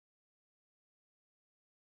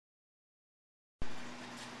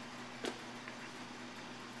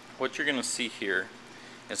what you're going to see here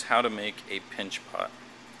is how to make a pinch pot.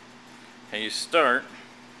 Okay, you start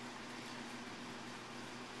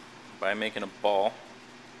by making a ball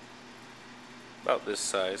about this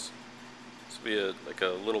size. This will be like a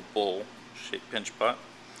little bowl shaped pinch pot.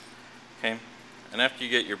 Okay, and after you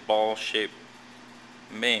get your ball shape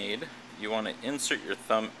made, you want to insert your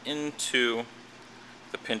thumb into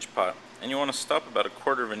the pinch pot, and you want to stop about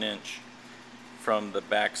 1/4 of an inch from the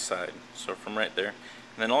back side, so from right there.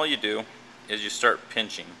 And then all you do is you start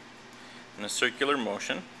pinching in a circular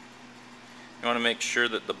motion. You want to make sure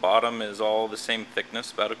that the bottom is all the same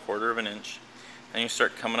thickness, about 1/4 of an inch. Then you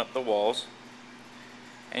start coming up the walls,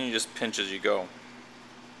 and you just pinch as you go.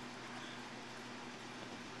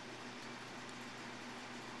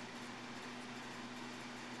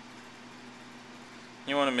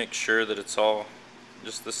 You want to make sure that it's all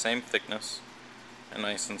just the same thickness and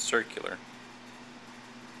nice and circular.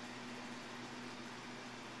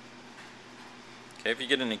 Okay, if you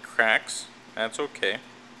get any cracks, that's okay.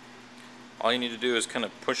 All you need to do is kind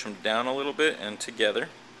of push them down a little bit and together.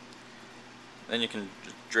 Then you can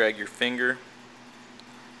just drag your finger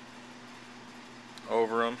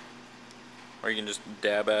over them, or you can just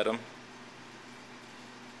dab at them.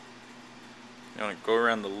 You want to go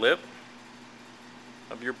around the lip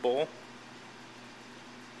of your bowl.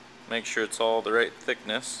 Make sure it's all the right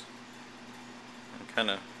thickness and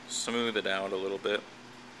kind of smooth it out a little bit.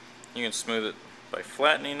 You can smooth it by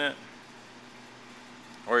flattening it,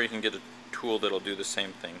 or you can get a tool that'll do the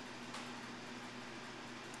same thing.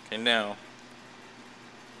 Okay, now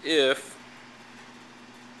if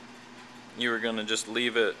you were going to just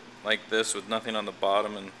leave it like this with nothing on the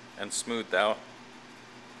bottom and smoothed out,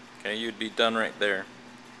 okay, you'd be done right there.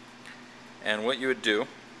 And what you would do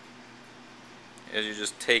is you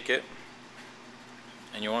just take it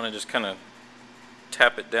and you want to just kind of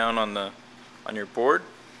tap it down on your board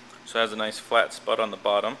so it has a nice flat spot on the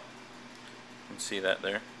bottom. You can see that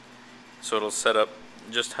there. So it'll set up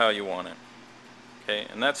just how you want it. Okay,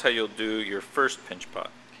 and that's how you'll do your first pinch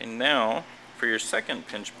pot. Okay, now for your second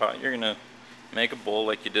pinch pot, you're going to make a bowl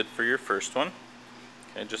like you did for your first one.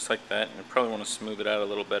 Okay, just like that. And you probably want to smooth it out a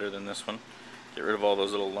little better than this one. Get rid of all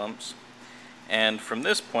those little lumps. And from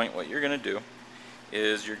this point, what you're going to do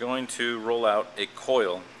is you're going to roll out a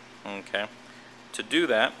coil. Okay, to do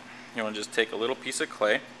that, you want to just take a little piece of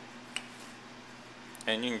clay,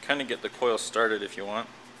 and you can kind of get the coil started if you want.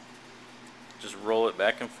 Just roll it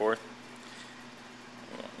back and forth.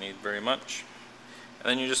 You won't need very much. And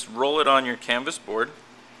then you just roll it on your canvas board.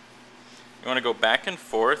 You want to go back and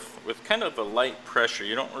forth with kind of a light pressure.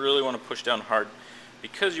 You don't really want to push down hard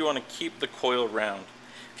because you want to keep the coil round.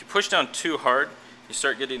 If you push down too hard, you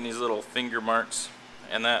start getting these little finger marks,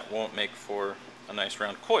 and that won't make for a nice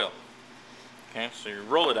round coil. Okay, so you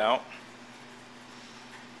roll it out.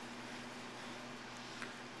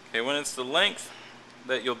 Okay, when it's the length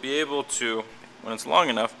that you'll be able to, when it's long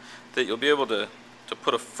enough that you'll be able to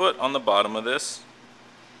put a foot on the bottom of this,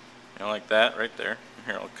 you know, like that right there.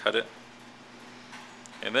 Here, I'll cut it.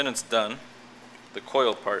 And then it's done, the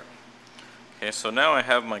coil part. Okay, so now I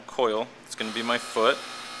have my coil. It's going to be my foot.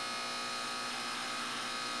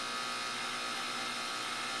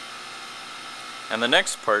 And the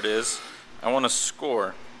next part is I want to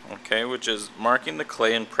score, okay, which is marking the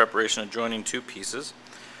clay in preparation of joining two pieces.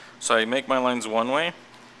 So I make my lines one way,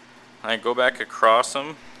 I go back across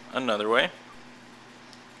them another way.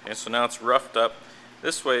 Okay, so now it's roughed up.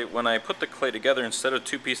 This way, when I put the clay together, instead of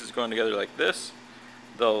two pieces going together like this,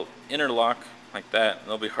 they'll interlock like that, and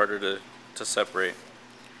they'll be harder to separate.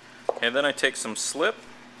 Okay, then I take some slip.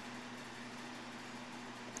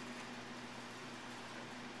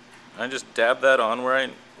 I just dab that on where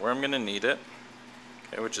I'm going to need it,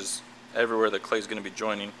 okay, which is everywhere the clay is going to be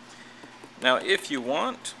joining. Now, if you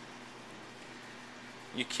want,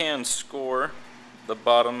 you can score the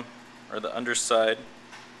bottom or the underside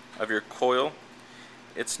of your coil.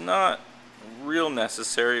 It's not real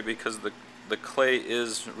necessary because the clay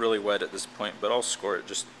is really wet at this point, but I'll score it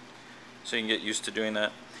just so you can get used to doing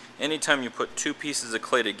that. Anytime you put two pieces of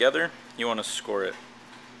clay together, you want to score it.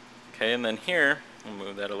 Okay, and then here, I'll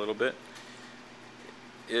move that a little bit,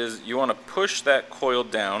 is you want to push that coil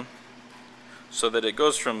down so that it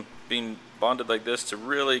goes from being bonded like this to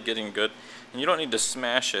really getting good. And you don't need to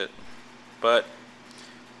smash it, but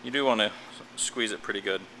you do want to squeeze it pretty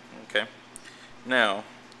good. Okay. Now,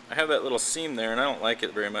 I have that little seam there and I don't like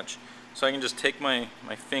it very much. So I can just take my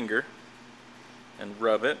finger and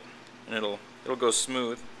rub it, and it'll go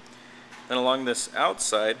smooth. Then along this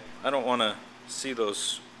outside, I don't want to see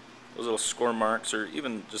those little score marks or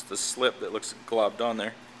even just the slip that looks globbed on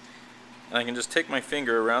there. And I can just take my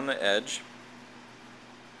finger around the edge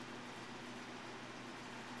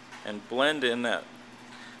and blend in that.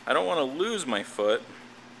 I don't want to lose my foot,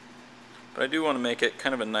 but I do want to make it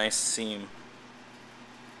kind of a nice seam.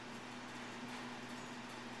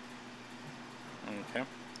 Okay,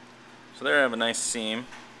 so there I have a nice seam.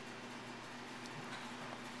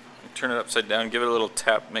 Turn it upside down, give it a little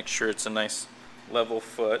tap, make sure it's a nice level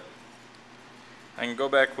foot. I can go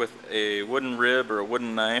back with a wooden rib or a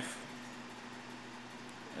wooden knife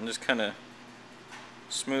and just kind of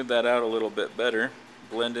smooth that out a little bit better,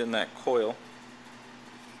 blend in that coil.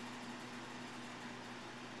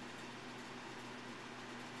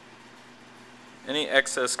 Any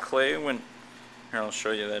excess clay, here I'll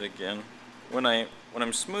show you that again. When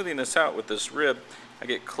I'm smoothing this out with this rib, I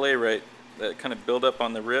get clay right that kind of build up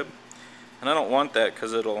on the rib, and I don't want that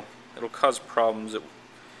because it'll cause problems. It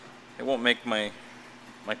won't make my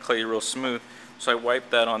clay real smooth, so I wipe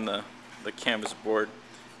that on the canvas board,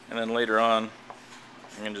 and then later on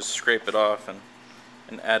I'm going to just scrape it off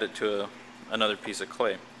and add it to another piece of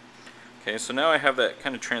clay. Okay, so now I have that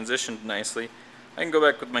kind of transitioned nicely. I can go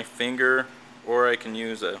back with my finger, or I can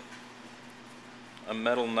use a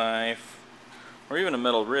metal knife or even a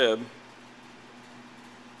metal rib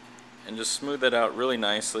and just smooth that out really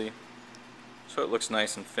nicely so it looks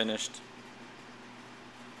nice and finished.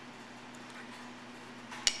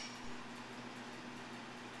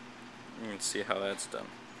 You can see how that's done.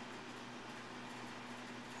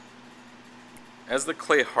 As the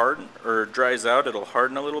clay dries out, it'll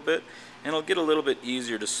harden a little bit and it'll get a little bit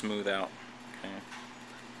easier to smooth out. Okay.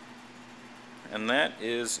 And that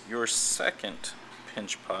is your second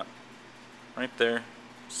pinch pot. Right there,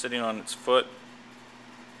 sitting on its foot.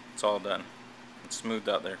 It's all done. It's smoothed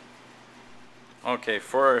out there. Okay,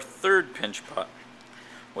 for our third pinch pot,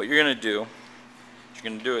 what you're going to do is you're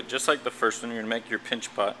going to do it just like the first one. You're going to make your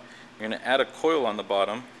pinch pot. You're going to add a coil on the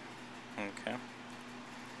bottom. Okay,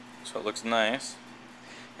 so it looks nice.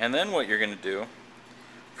 And then what you're going to do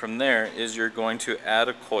from there is you're going to add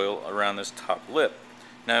a coil around this top lip.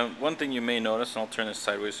 Now, one thing you may notice, and I'll turn this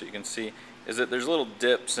sideways so you can see, is that there's little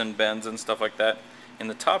dips and bends and stuff like that in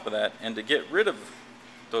the top of that. And to get rid of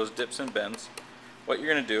those dips and bends, what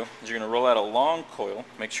you're going to do is you're going to roll out a long coil,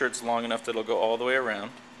 make sure it's long enough that it'll go all the way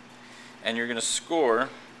around, and you're going to score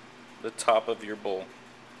the top of your bowl.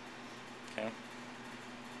 Okay.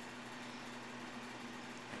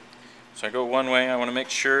 So I go one way, I want to make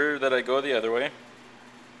sure that I go the other way.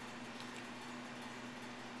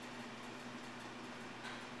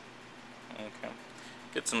 Okay.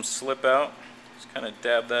 Get some slip out, just kind of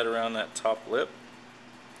dab that around that top lip.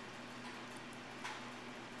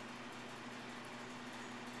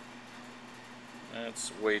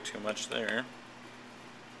 That's way too much there.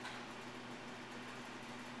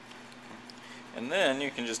 And then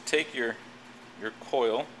you can just take your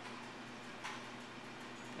coil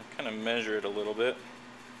and kind of measure it a little bit.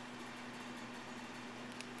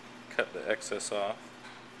 Cut the excess off.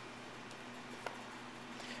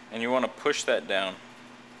 And you want to push that down.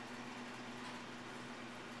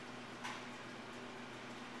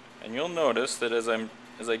 And you'll notice that as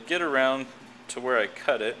I get around to where I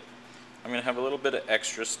cut it, I'm going to have a little bit of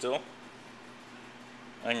extra still.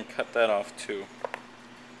 I can cut that off too.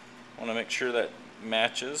 I want to make sure that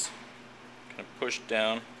matches. Kind of push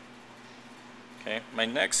down. Okay. My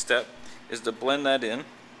next step is to blend that in.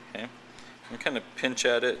 Okay. And kind of pinch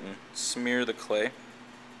at it and smear the clay.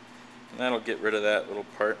 And that'll get rid of that little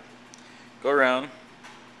part. Go around.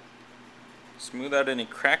 Smooth out any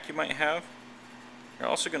crack you might have. You're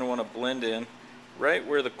also going to want to blend in right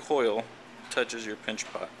where the coil touches your pinch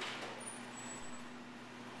pot.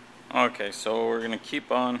 Okay, so we're going to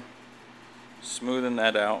keep on smoothing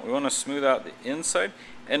that out. We want to smooth out the inside,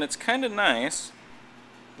 and it's kind of nice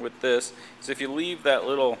with this is if you leave that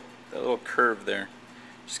little curve there,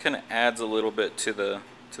 just kind of adds a little bit to the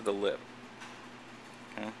lip.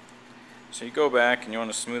 Okay. So you go back and you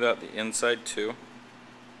want to smooth out the inside too.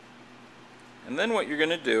 And then what you're going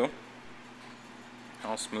to do,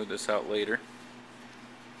 I'll smooth this out later,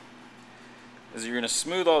 is you're going to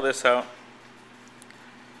smooth all this out.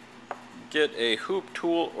 Get a hoop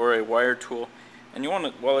tool or a wire tool, and you want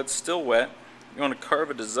to, while it's still wet, you want to carve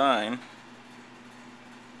a design,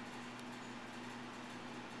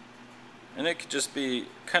 and it could just be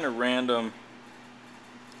kind of random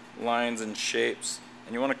lines and shapes,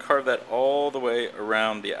 and you want to carve that all the way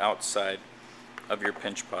around the outside of your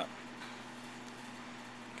pinch pot.